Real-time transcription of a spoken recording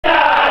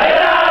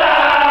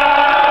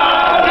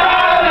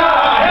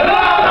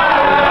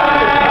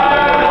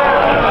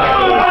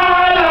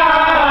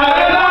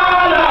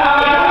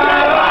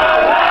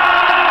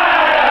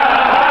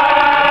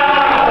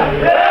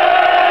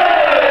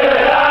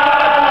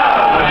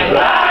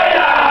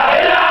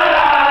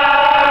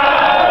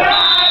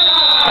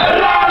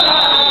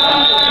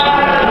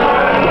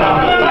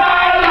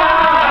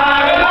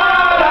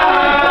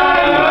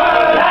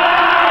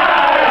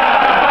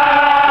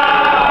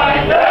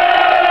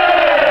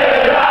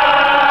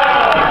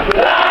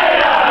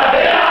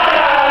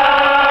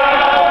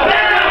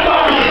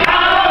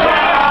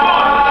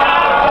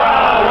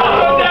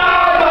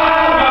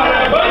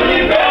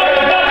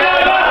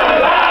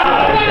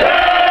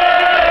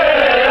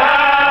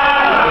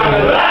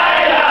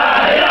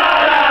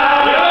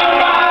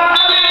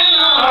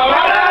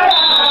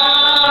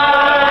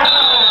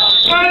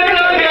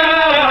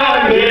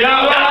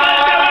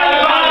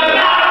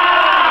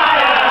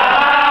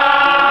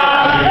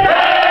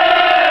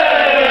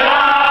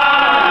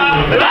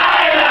la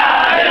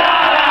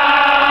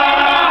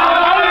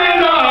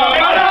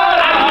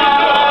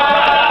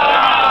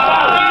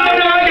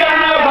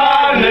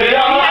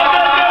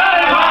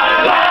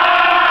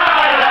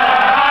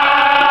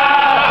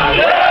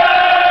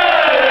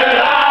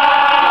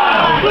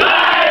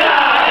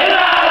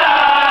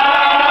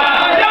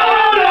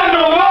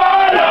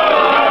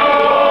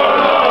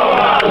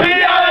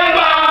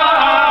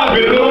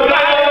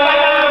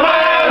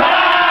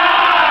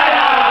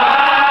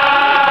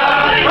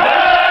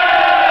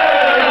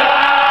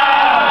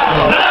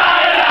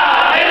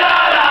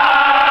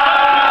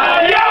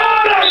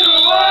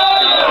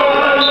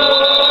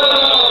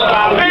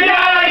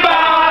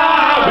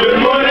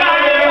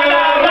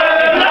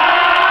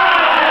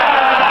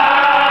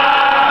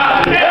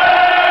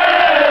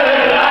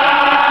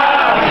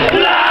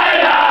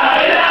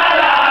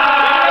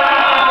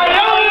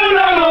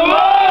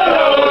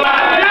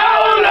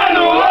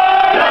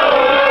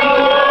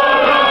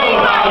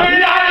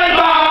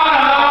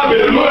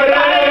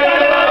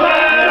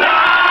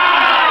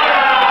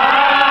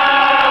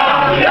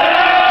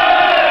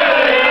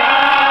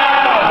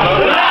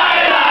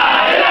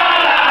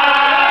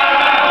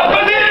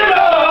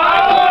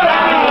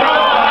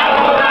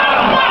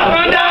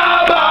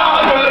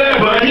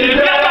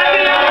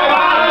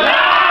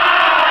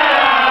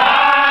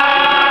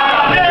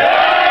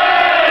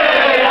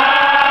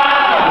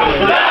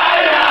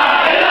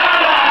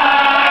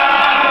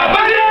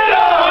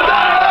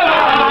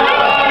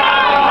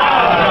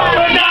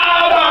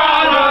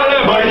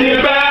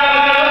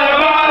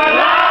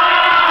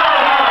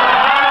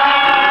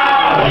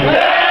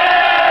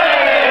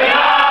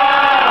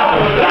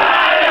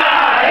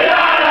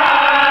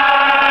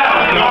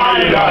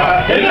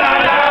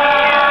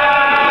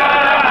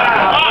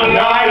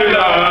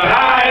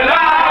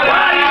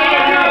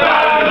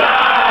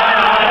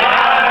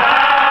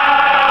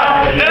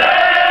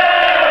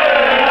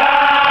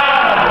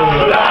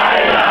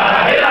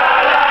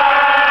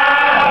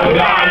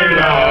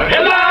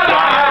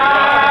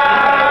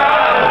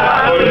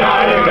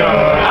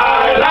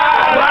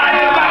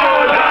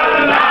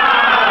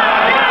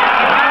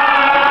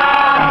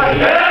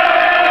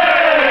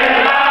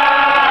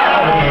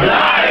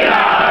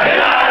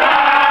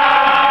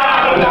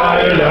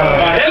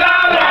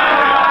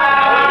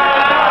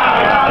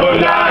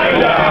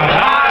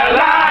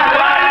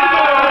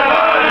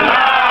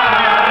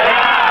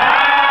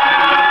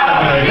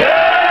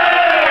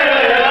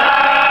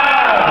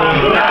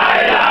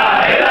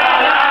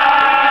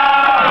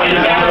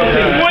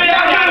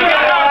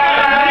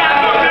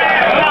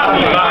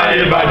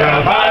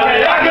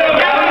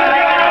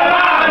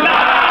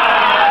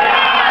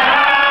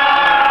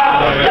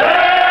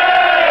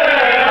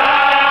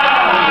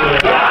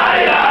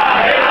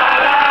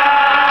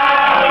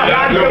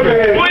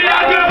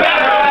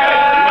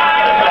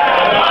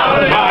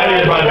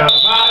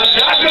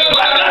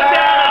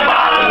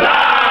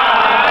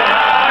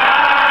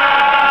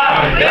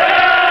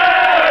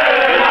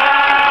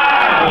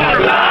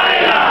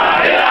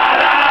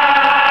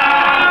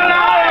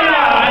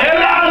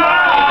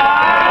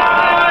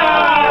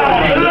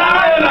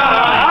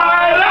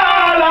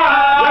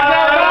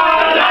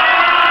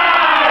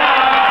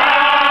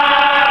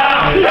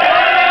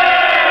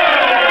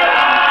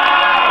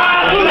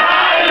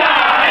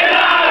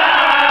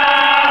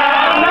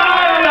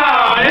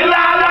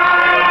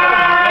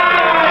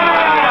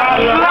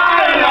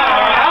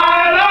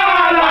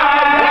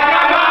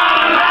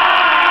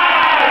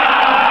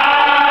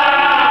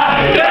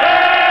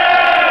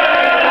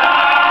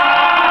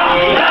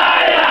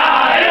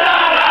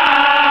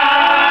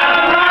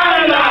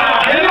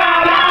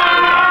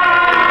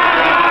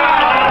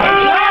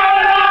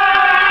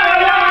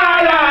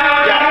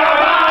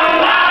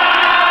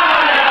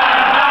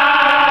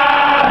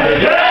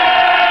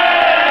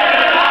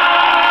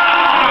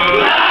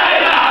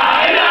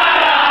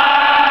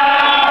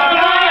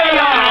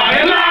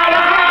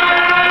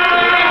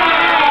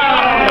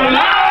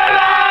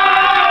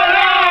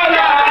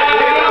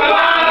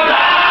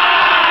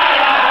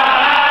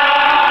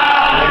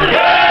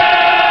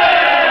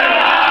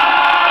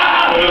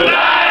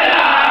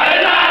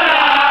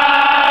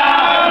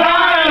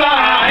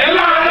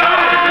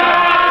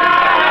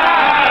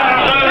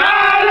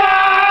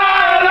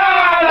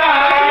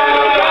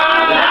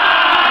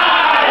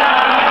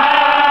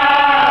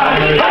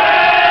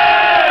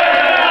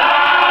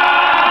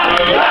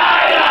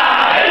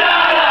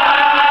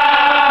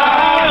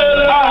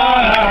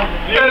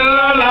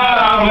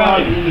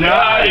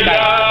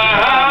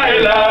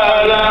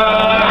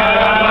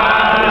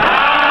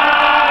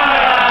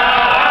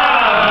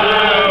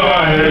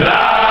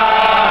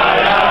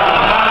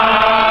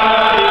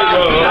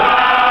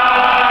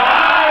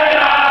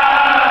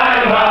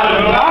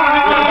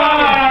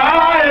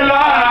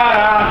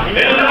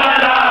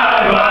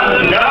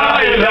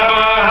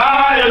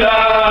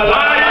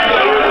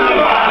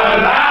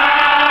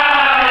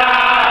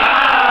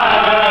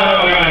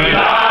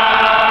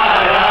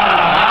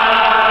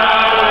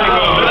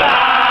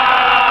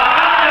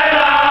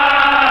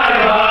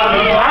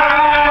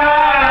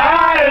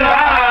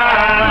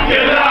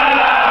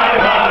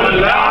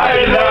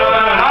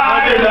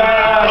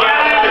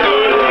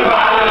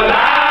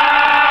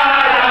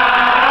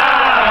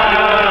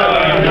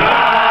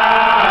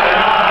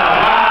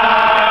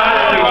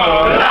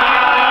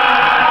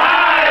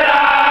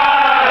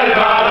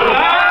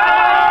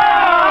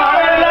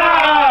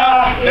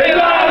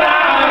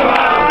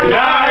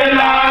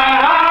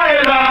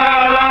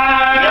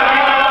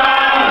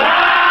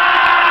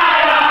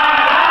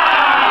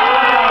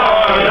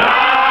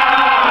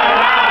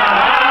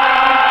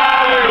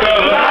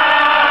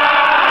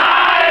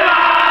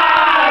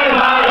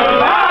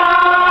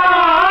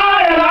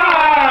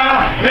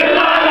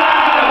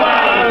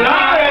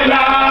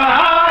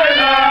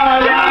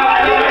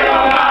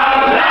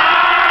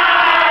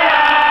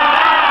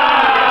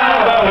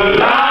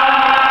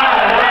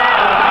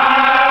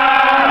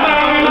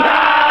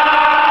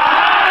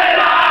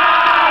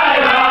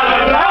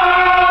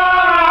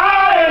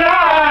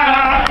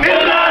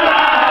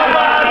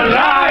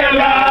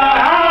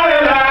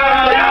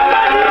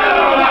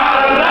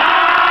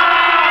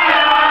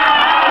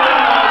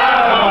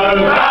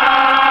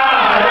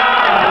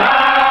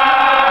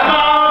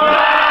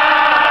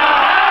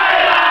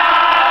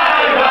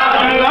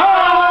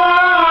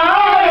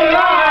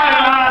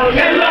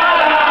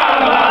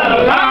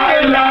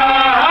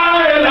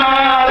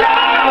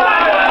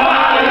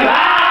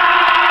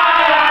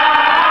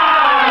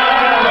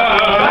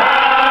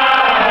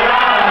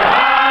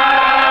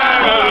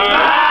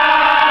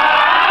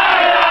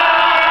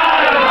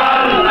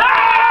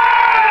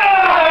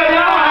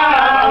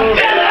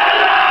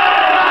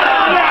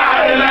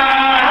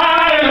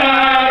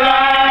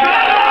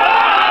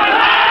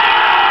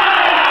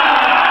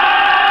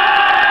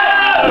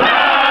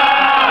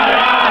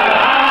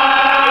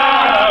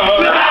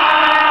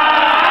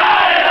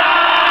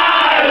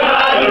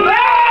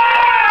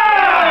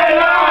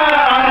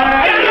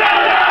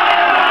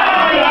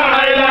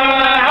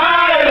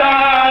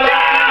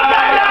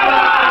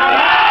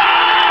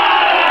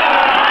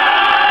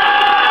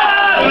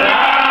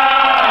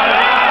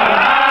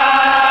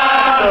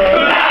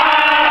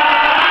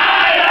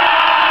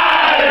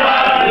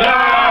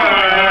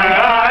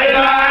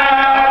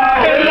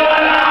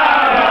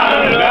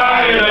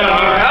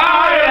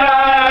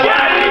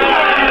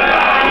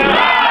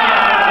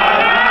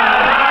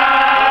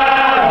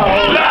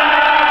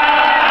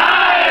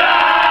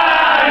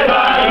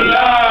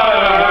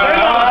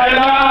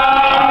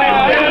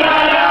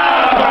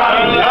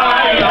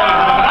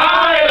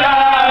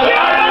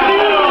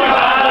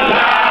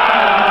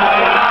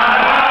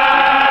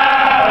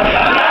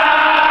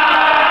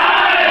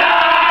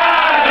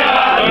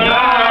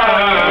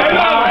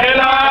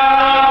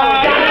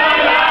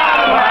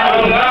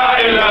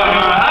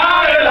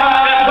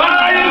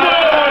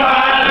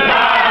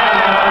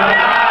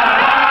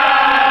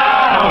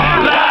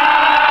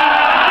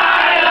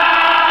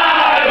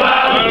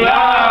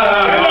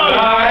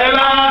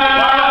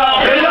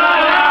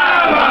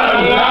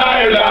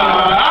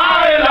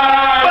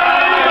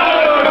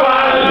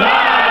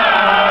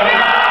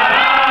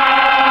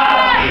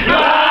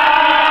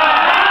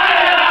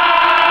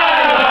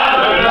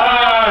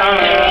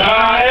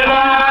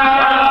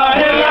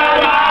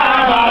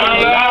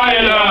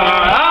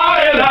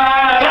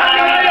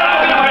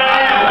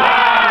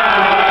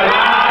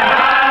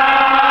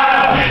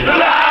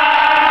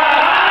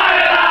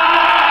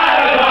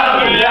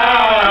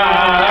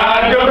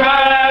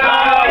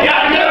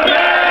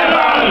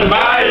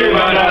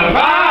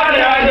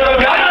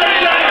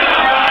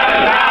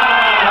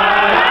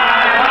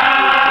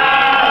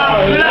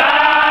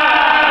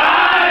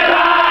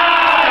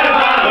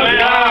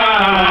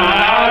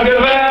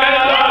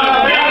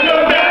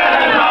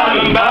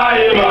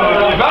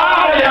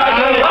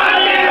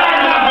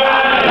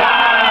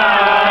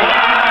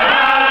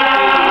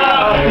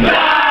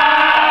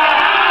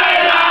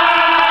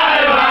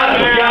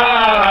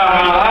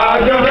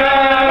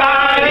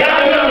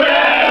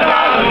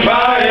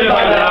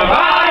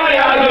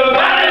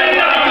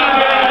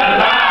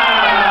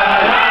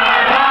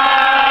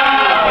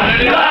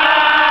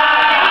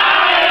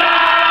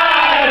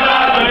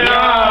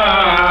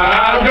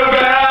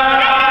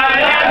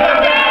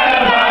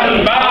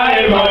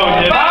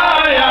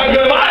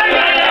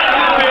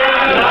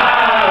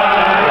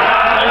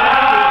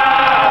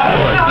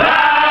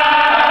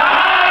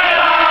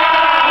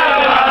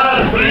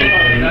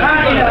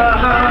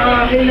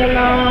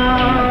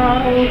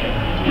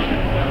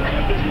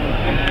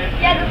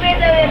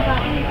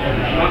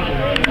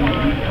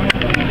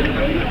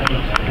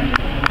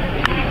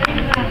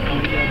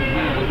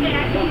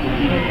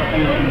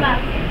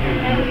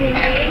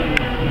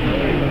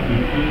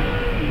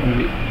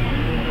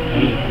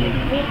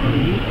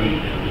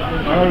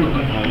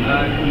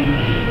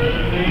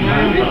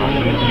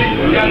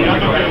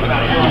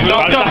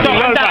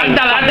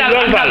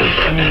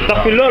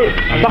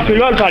sax fi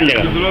lool Fall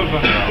Ndiaga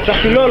sax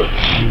fi lool.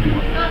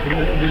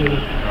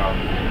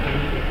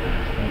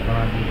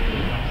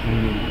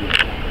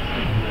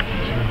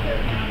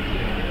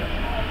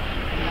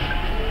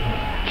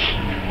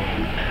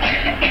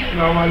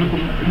 asalaamaaleykum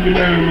ñu ngi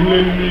leen di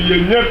nuyu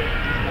yéen ñëpp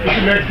ku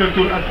ci nekk sa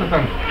tur ak sa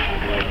sant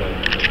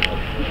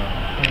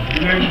di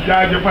leen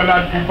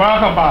jaajëfalaat bu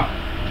baax a baax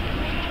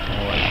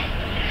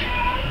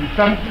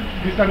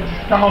di sant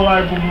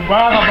taxawaay bu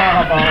baax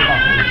a baax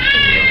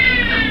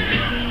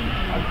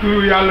ak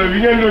turu yàlla wi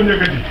ngeen doon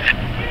yëkkati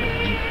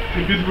ci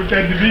bis bu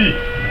tedd bii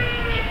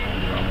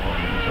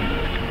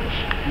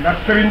ndax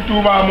Serigne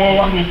Touba moo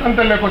wax ñu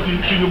santale ko ci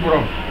suñu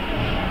borom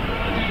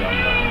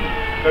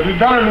te du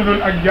dara lu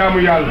dul ak jaamu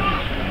yàlla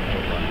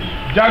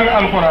jàng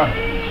alxuraan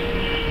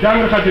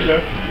jàng xasida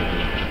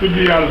tudd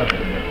yàlla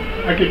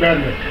ak i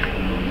benn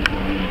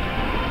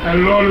te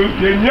loolu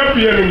yéen ñëpp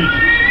yéen a ngi ci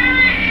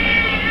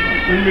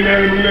suñ bi nee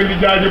na mu ngi leen di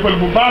jaajëfal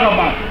bu baax a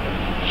baax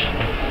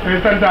tey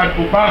santaat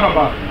bu baax a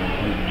baax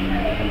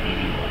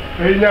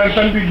tey ñaan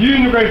sant gii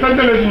ñu koy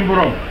santale suñu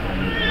borom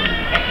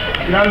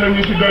yàlla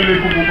ñu si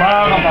dolliku bu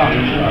baax a baax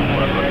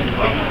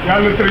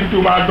yàlla Sëriñ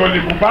Touba dolli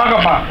bu baax a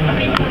baax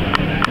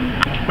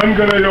ban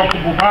gën a yokk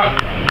bu baax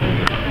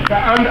te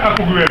ànd ak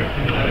wér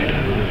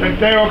te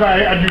teyoo ko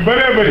ay at yu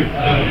bëree bëri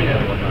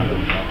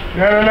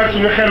nee na nag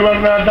suñu xel war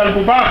naa dal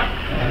bu baax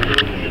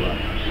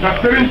ndax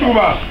Serigne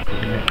Touba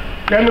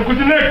kenn ku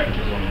ci nekk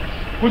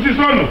ku ci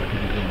sonn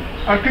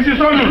ak ki ci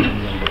sonnul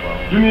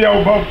duñu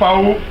yow ba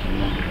faaw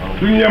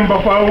duñu yem ba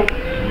faaw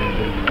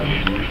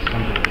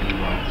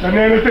te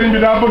nee na sëriñ bi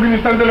daa bëgg ñu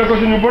santale ko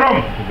suñu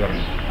borom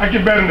ak i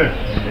bernde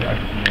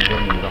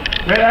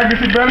day àgg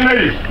ci bernde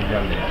yi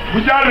bu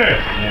jàllee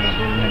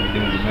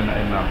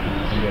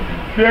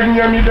fii ak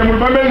ñam yi demul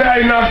ba mel ne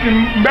ay naaf ci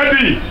mbedd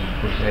yi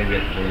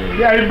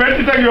ci ay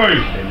betti teg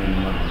yooyu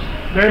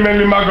day mel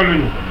ni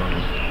màggaluñu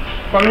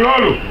kon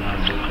loolu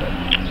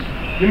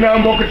ginnaaw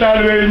mbokk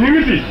taalibe yi ñu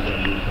ngi ci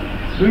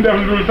duñ def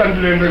lu dul sant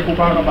leen rek bu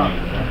baax a baax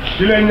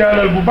di leen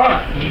ñaanal bu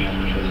baax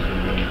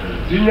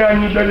di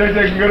ñaan ñu daje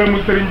ceeg ngërëmu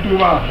Sëriñ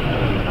Touba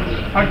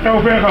ak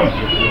tawfeexam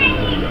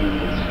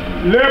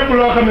lépp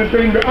loo xam ne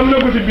sëriñ bi am na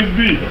ko ci bis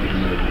bii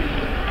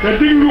te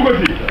diglu ko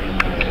ci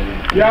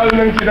yàlla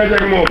nañ ci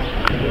dajeeg moom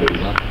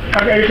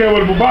ak ay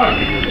xéewal bu baax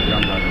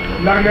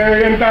ndax nee na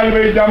yéen taalibe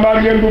yi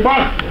jàmbaar ngeen bu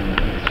baax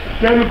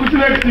kenn ku ci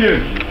nekk ci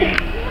yéen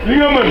li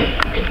nga mën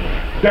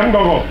def nga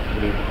ko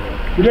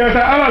bu dee sa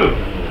alal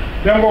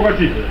def nga ko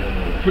ci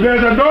bu dee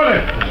sa doole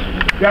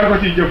yaa ngi ko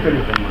ciy jëf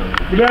tamit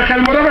bu dee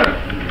xel mu rafet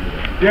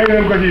yaa ngi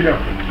leen ko ciy def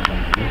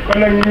kon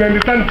nag ñu ngi leen di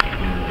sant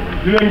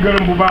di leen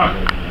gërëm bu baax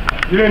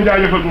di leen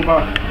jaajëfal bu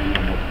baax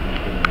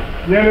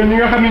ñeneen ñi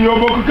nga xam ne ñoo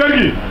bokk kër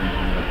gi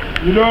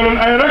ñu doonoon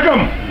ay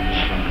rakam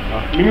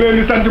ñu ngi leen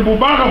di sant bu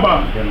baax a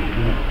baax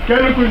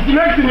kenn ku ci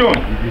nekk ci ñoom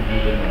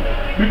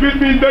bi bis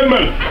bi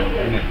dënmal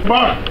bu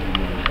baax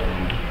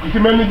ku ci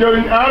mel ni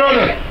jëriñ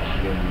Aaroona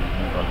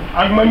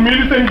ak man mii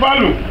di sëñ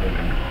Fallou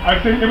ak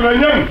sëñ Ibra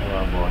Ñang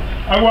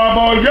ak waa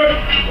Bawol gépp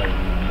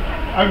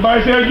ak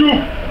Baye Cheikh Diouf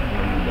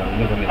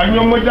ak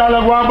ñoom ma jàll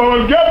ak waa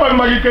Bawol gépp ak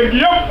magi kër gi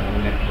yëpp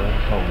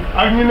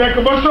ak ñi nekk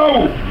ba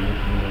soowu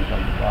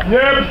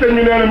ñëpp sëñ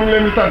bi nee na mu ngi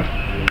leen di sant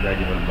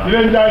di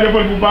leen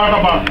jaajëfal bu baax a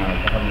baax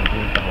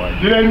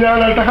di leen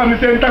ñaanal te xam ne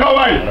seen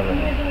taxawaay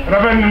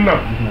rafet na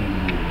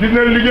gis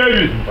nañ liggéey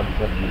bi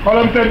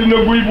xolam sedd na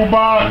guy bu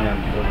baax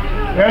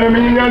nee na mi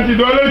ngi ñaan ci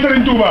dooleel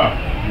Serigne Touba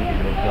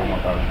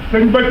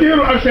sëñ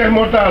Bassirou ak Cheikh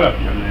Mortala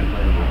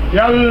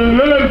yàlla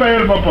na leen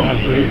fayal boppam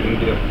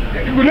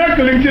ku nekk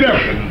li nga ci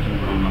def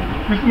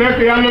bis nekk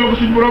yàlla na ko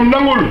suñu borom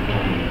nangul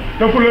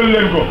te fulal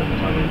leen ko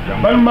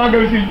ban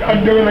màggal si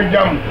ak déwén ak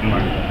jàmm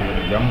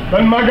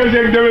ban màggal si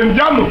ak déwén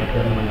jàmm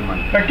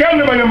te kenn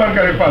bañ a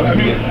manqué rek Fall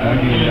amiin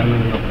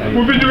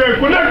ku fi jógee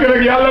ku nekk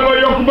rek yàlla nga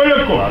yokk ba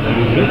yëg ko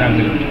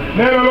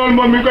nee na loolu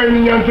moom mi ngi koy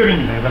ñaan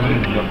sëriñ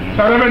bi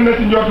te rafet na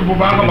si njort bu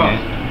baax a baax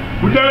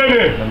bu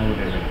déwénee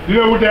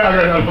dina wutee ak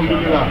rek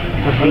alhamdulilah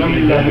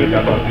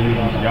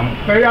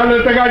te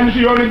yàlla tegaat ñu si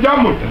yoonu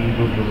jàmm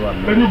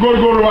te ñu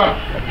góorgóorluwaat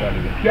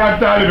ci ak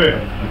taalibe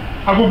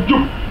akub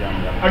jub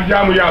ak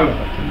jaamu yàlla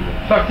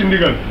sax ci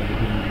ndigal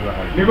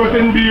ni ko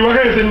sëñ bi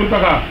waxee sëñ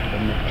Moustapha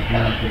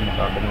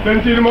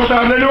sëñ Sidi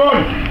Moustapha dañu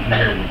woon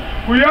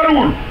ku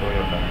yaruwul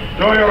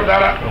doo yor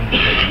dara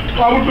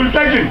ku amutul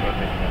teggin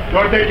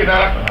doo tekki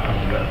dara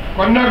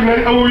kon nag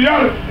nañ amul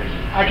yar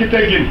ak i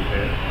teggin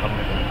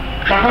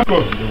taxam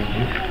ko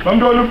ba mu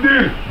doonub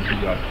diir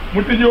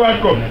mu tijjiwaat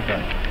ko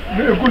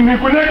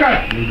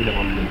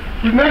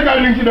ku nekkaat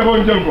li nga ci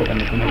defoon jël ko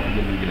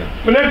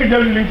ku nekk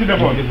jël li nga ci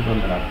defoon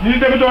ñi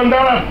defutoon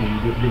dara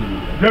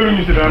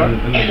jëluñu ci dara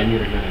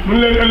mun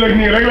leen ëllëg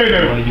nii rek lay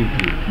def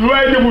lu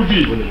waaye jëful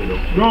fii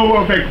doo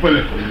woo fekk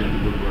fële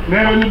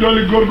nee na ñu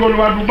dolli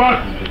góorgóorluwaat bu baax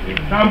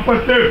te am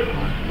pasteef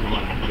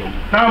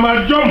te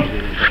amaat jom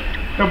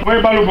te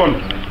booy balu bon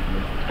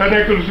te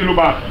nekk lu si lu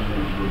baax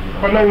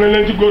kon nag nañ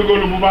leen ci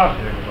góorgóorlu bu baax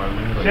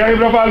Cheikh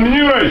Ibra Fall mi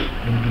ñuy roy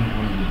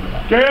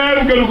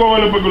kenn gënu koo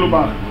wala bëgg lu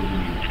baax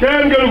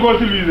kenn gënu koo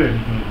civilisé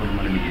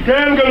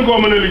kenn gënu koo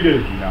mën a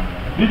liggéey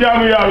di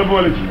jaamu yàlla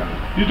boole ci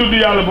di tudd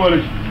yàlla boole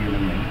ci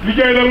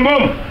liggéey nag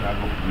moom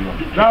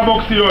daa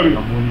bokk si yoon yi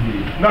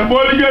ndax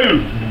boo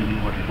liggéeyul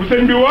bu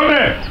sëñ bi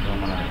wootee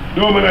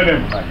doo mën a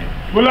dem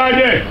bu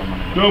laajee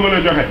doo mën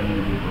a joxe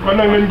kon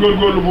nag nañ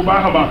góorgóorlu bu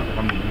baax a baax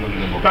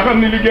te xam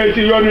ni liggéey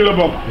ci yoon wi la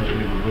bokk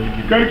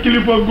kër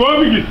kilifa goo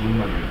bi gis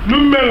lu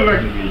mu mel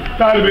rek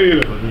taalibe yi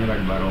la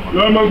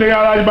loolu moom sëñ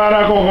Alaaji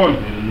Baara ko waxoon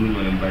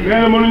nee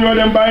na mënuñoo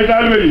dem bàyyi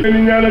taalibe yi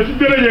ni ñaanal ci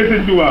dërëjee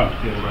sëñ Touba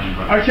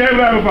ak Cheikh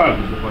Ibrahima Fall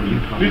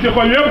li ci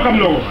xol yëpp xam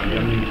na ko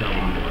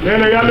nee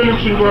na yàlla na ko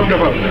suñu borom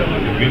defal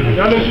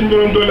yàlla na suñu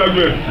borom doole ak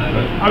wér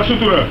ak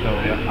sutura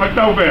ak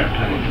tawfeex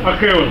ak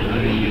xéewal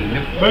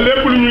ba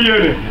lépp lu ñu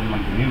yéene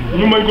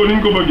ñu mën ko ni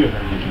ñu ko bëggee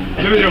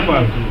jërëjëf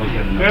Fall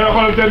nee na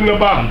xool seet na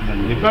baax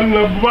sant na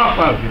bu baax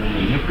Fall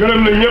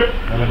gërëm na ñëpp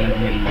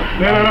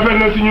nee na rafet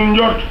na si ñun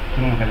njort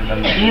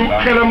suñu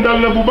xelam dal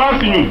na bu baax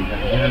si ñun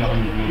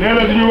nee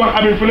na duñu wax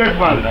amin fu nekk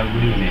Fall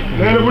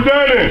nee na bu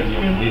déwénee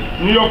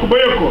ñu yokk ba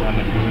yëg ko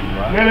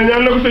nee na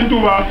ñaan na ko sëñ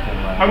Touba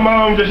ak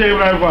maamam ja Cheikh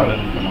Ibrahima Fall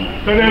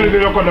te nee na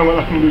dina ko demal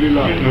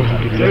alhamdulilah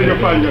jërëjëf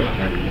Fall Ndiaye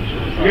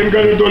ngeen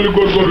gën a dolli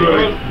góorgóorlu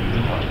rek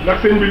ndax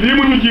sëñ bi lii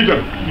mu ñu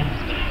jiital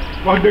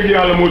wax dëgg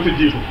yàlla moo ci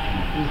jiitu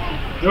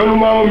yoonu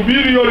maamam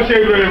bii di yoonu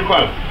Cheikh Ibrahima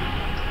Fall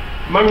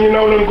mag ñi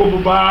naw nañ ko bu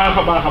baax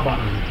a baax a baax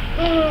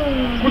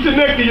ku ci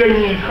nekk yéen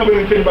ñi xam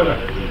ne sëñ Bada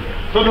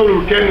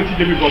sodolul kenn ci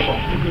jëfi boppam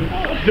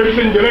jëfi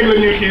sëñ bi rek la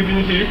ñuy xiir di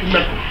ñu ci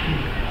nekk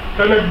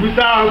te nag bu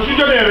saa su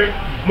jotee rek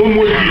moom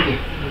mooy jiitu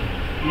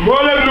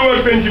mbooleem lu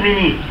wër penc mi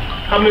nii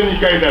xam nañ ni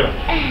gaynde la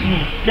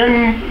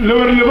kenn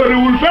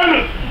lëwërewul fenn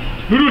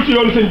lu dul ci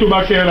yoonu sëñ Touba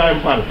ak Cheikh Ibrahima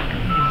Fall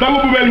sang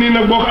bu mel nii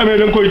nag boo ko amee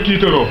da nga koy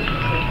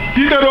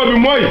tiitaroo bi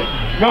mooy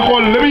nga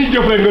xool la muy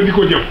jëf rek nga di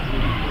ko jëf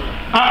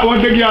ah wax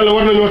dëgg yàlla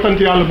war nañoo sant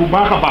yàlla bu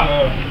baax a baax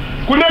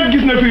ku nekk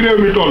gis na fi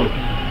réew mi toll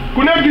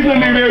ku nekk gis na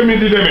ni réew mi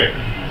di demee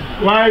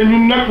waaye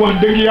ñun nag wax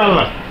dëgg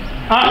yàlla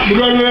ah bu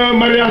doon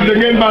mariage da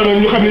ngeen baal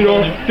ñu xam ne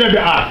ñoo tebbi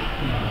aar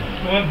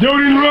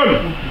jëwriñ loolu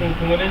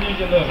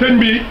sëñ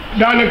bi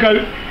daanaka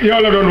yow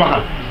la doon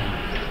waxal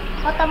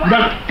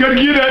ndax kër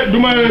gii de du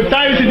ma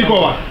taay si di ko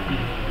wax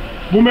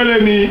bu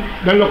melee nii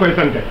dañ la koy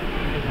sante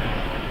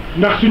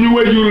ndax suñu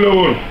wayjur la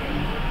woon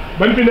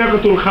ban fi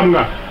nekkatul xam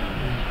nga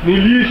ni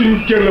lii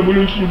suñu cër la bu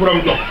ñu suñu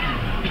borom jox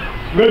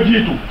nga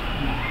jiitu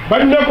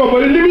bañ ne ko ba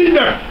li muy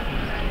def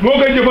moo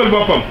koy jëfal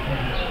boppam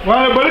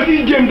waaye bala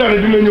siy jéem dara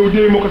dina ñëw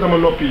déy ma ko sama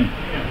nopp yi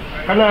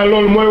xanaa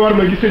loolu mooy war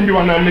ma gis sëñ bi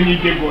wax naan nañuy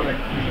déggoo rek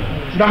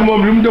ndax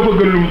moom lu mu dafa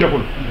gën lu mu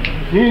deful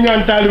ñu ngi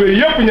ñaan taalibe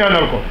yépp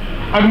ñaanal ko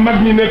ak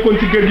mag ñi nekkoon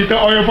ci kër gi te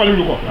oyofal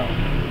ñu ko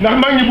ndax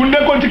mag ñi bu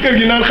nekkoon ci kër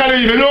gi naan xale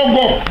yi dañoo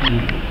góob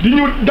di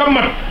ñu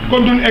dammat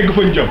kon duñ egg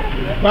fañ jëm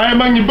waaye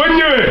mag ñi ba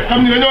ñëwee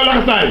xam ni dañoo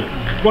laxasaay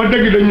wax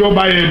dëgg dañ ñoo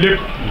bàyyee lépp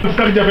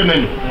sax jafe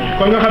nañu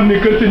kon nga xam ni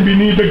kër sëñ bi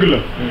nii dëgg la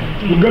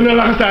bu gën a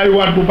laxasaay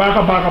waat bu baax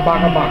a baax a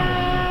baax a baax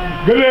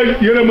gën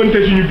a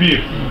yërëmante suñu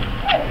biir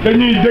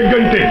dañuy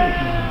déggante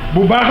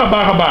bu baax a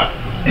baax a baax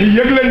di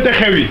yëglante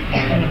xew yi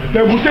te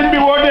bu sëñ bi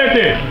woo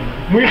deetee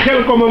muy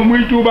xel ko moom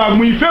muy Touba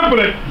muy fépp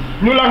rek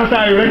ñu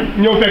laxasaayu rek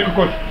ñëw fekk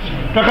ko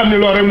te xam ni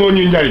loolu rek moo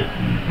ñuy njariñ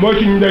mooy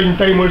suñu njariñ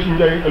tey mooy suñu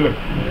njariñ ëllëg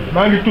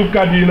maa ngi tuub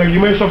kàddu yi nag yi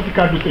may sof ci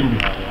kàddu sëñ bi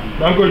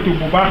maa ngi koy tuub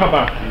bu baax a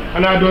baax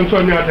xanaa doon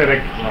soññaate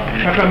rek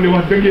nga xam ni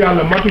wax dëgg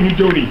yàlla matuñu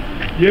jëwriñ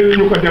yéen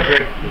ñu ko def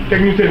rek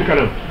teg ñu seen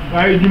kanam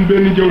waaye ñun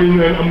benn jëwriñ ñu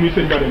leen am muy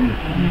sëñ Bada mi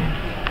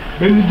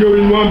benn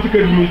jëwriñ moo am ci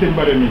kër gi muy sëñ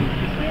Bada mi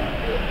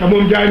te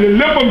moom jaay na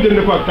léppam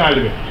jënd ko ak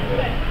taalibe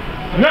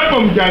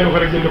léppam jaay na ko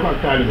rek jënd ko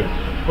ak taalibe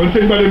kon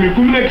sëñ Bada mi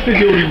ku mu nekk sa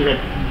jëwriñ rek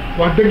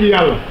wax dëgg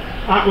yàlla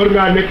ah war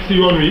ngaa nekk si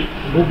yoon wi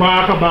bu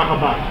baax a baax a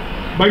baax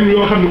bañ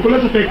yoo xam ne ku la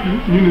sa fekk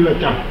ñu ni la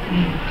càmm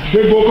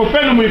déggoo ko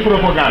fenn muy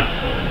propagande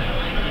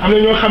am na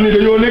ñoo xam ne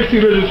dañoo nekk si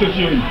réseaux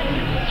sociaux yi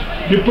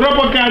di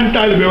propagande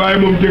taalibe waaye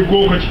moom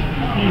déggoo ko ci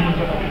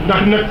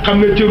ndax nag xam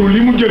ne cëru li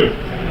mu jël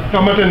te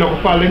mate na ko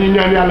Fall dañuy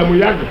ñaan yàlla mu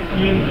yàgg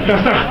te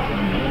sax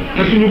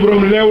te suñu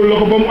borom leewul la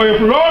ko ba mu oyof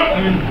lool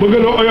ba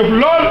gën a oyof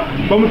lool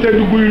ba mu sedd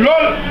guy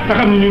lool te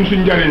xam ne ñun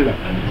suñu njariñ la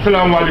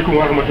salaamaaleykum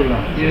wa rahmatullah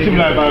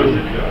bisimilah baaru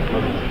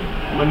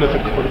mën na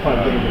sëkk ko Fall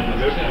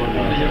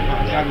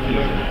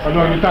kon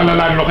donc ñu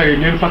tàllalaat loxo yi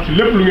ngeen fas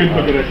lépp lu ngeen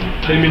bëgg rek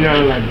dañ mi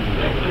ñaanal laaj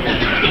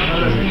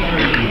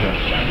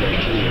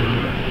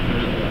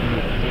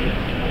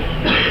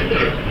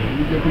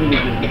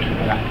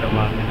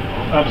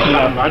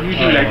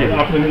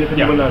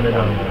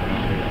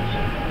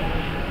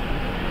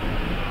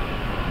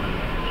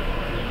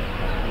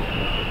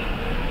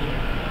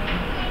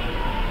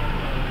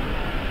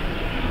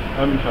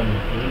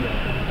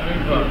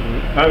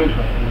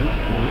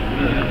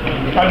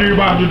kàddu yu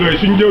baax du doy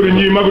suñ jëwriñ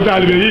ñi magu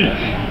taalibe yi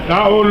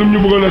daa woon lu ñu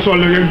bëggoon a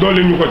solle ngeen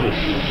dolli ñu ko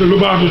ci te lu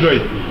baax du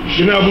doy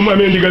ginnaaw bu mu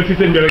amee ndigal si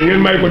sëñ bi rek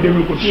ngeen may ko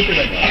déglu ko tuuti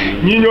rek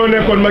ñii ñoo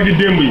nekkoon magi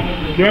démb yi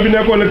ñoo fi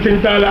nekkoon ak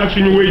sëñ Taala ak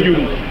suñu wayjur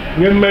yi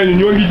ngeen may ñu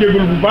ñoo ngi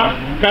jégalu bu baax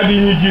kàddu yi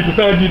ñuy jiitu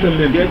sans jiital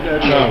leen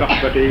waaw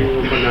ndax ba tey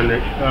mën naa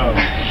nekk waaw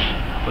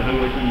kon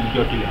nga ci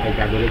jottali ay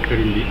kàddu rek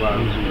sëriñ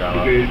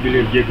bi di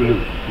leen jégalu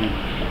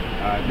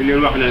di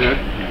leen wax ne nag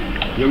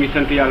ñoo ngi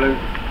sant yàlla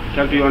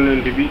sant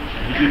yonent bi di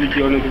julli ci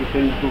yonent bi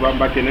sëñ Touba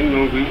Mbacke nag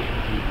ñoo ngi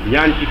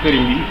ñaan ci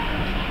sëriñ bi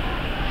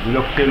ñu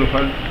yokk seenu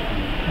fan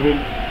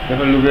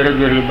defal nu wér ak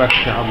wér lu baax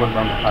Cheikh Ahmadou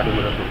Bamba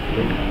Khadimu Rasul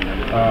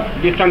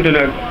di sant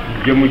nag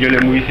jëmu jële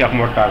muy Cheikh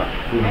Mortala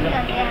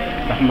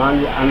ndax maa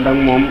ngi ànd ak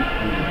moom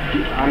ci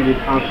àndi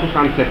en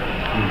 67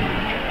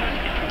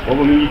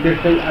 boobu mi ngi kër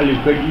sëñ Aliou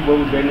kër gi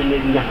boobu benn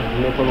néeg ñax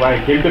nekkoon waaye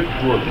kenn dëkk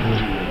fi woon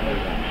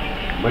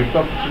may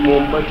topp ci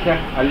moom ba Cheikh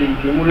Aliou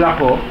bi mu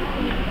làqoo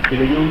ci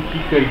la ñëw ci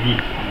kër gi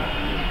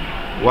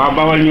waa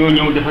Bawal ñoo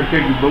ñëw defar kër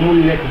gi ba mu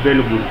nekk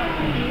benn bul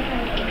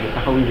ñu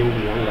taxaw ñëw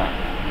ñanga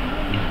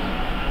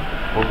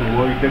kooku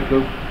mooy dëkk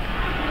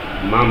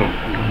maamam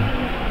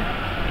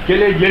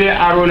jëlee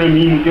Arona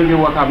mii mu jóge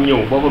Wakaam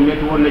ñëw booba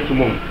métti woon na ci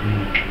moom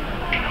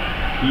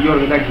ci yor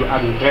ngajju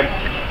ak rep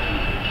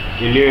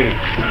di leer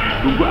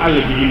dugg àll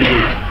bi di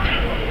liggéey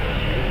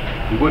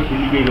ngóor ci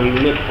liggéey nag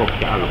lu nekk foofu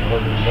ci àll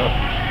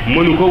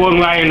mënu ko woon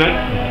waaye nag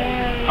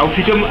aw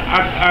fitam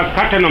ak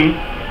kattanam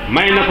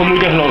may na ko muy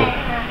def loolu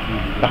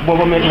ndax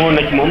booba métti woon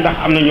na ci moom ndax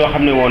am na ñoo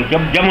xam ne woon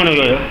jamono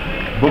yooya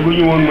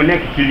bëgguñu woon mu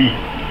nekk ci lii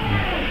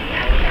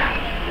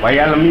waaye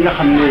yàlla mi nga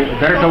xam ne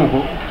dara taw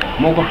ko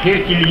moo ko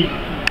xeer ci lii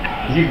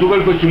di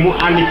dugal ko ci mu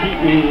ànd ci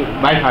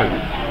Baye Fall bi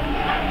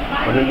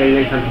kon nag dañ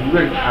lay sant bu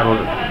wér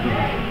Arona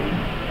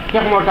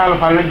Cheikh Mortala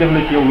Fall nag def na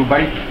ci yow lu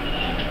bari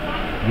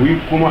muy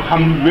ku ma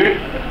xam lu wér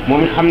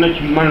moom it xam na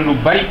ci man lu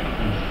bari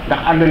ndax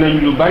ànd nañu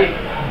lu bari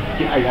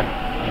ci ay at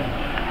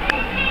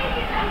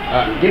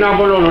ginnaaw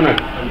ba loolu nag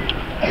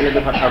la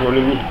defar Arona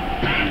mi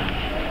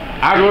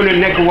Arona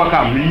nekk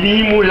Wakaam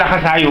lii mu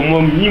laxasaayoo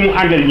moom ñii mu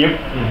àndal ñëpp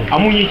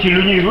amuñu ci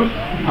lu ñuy rus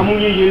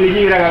amuñu ci lu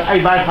ñuy ragal ay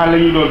Baye Fall la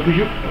ñuy doon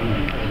toujours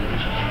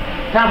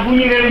saa bu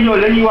ñu réunion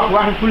la ñuy wax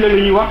waxi fulla la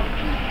ñuy wax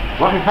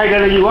waxi fayda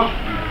la ñuy wax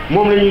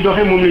moom la ñuy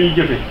doxee moom la ñuy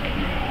jëfe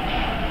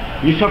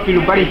ñu soppi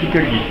lu bari ci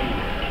kër gi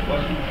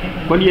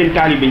kon yéen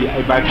taalibe yi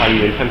ay Baye Fall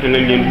leen sant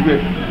nañ leen bu wér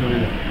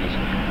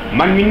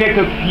man mi nekk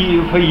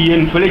fii fay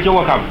yéen fële ca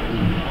Wakaam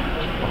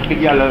wax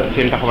dëgg yàlla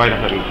seen taxawaay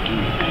rafet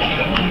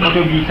na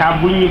oto bi saa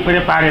bu ñu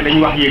préparé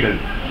dañu wax yéegal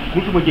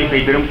musuma cee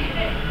fay dërëm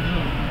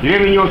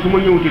réunion su ma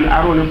ñëwutil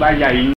Arona Ba Ndiaye yi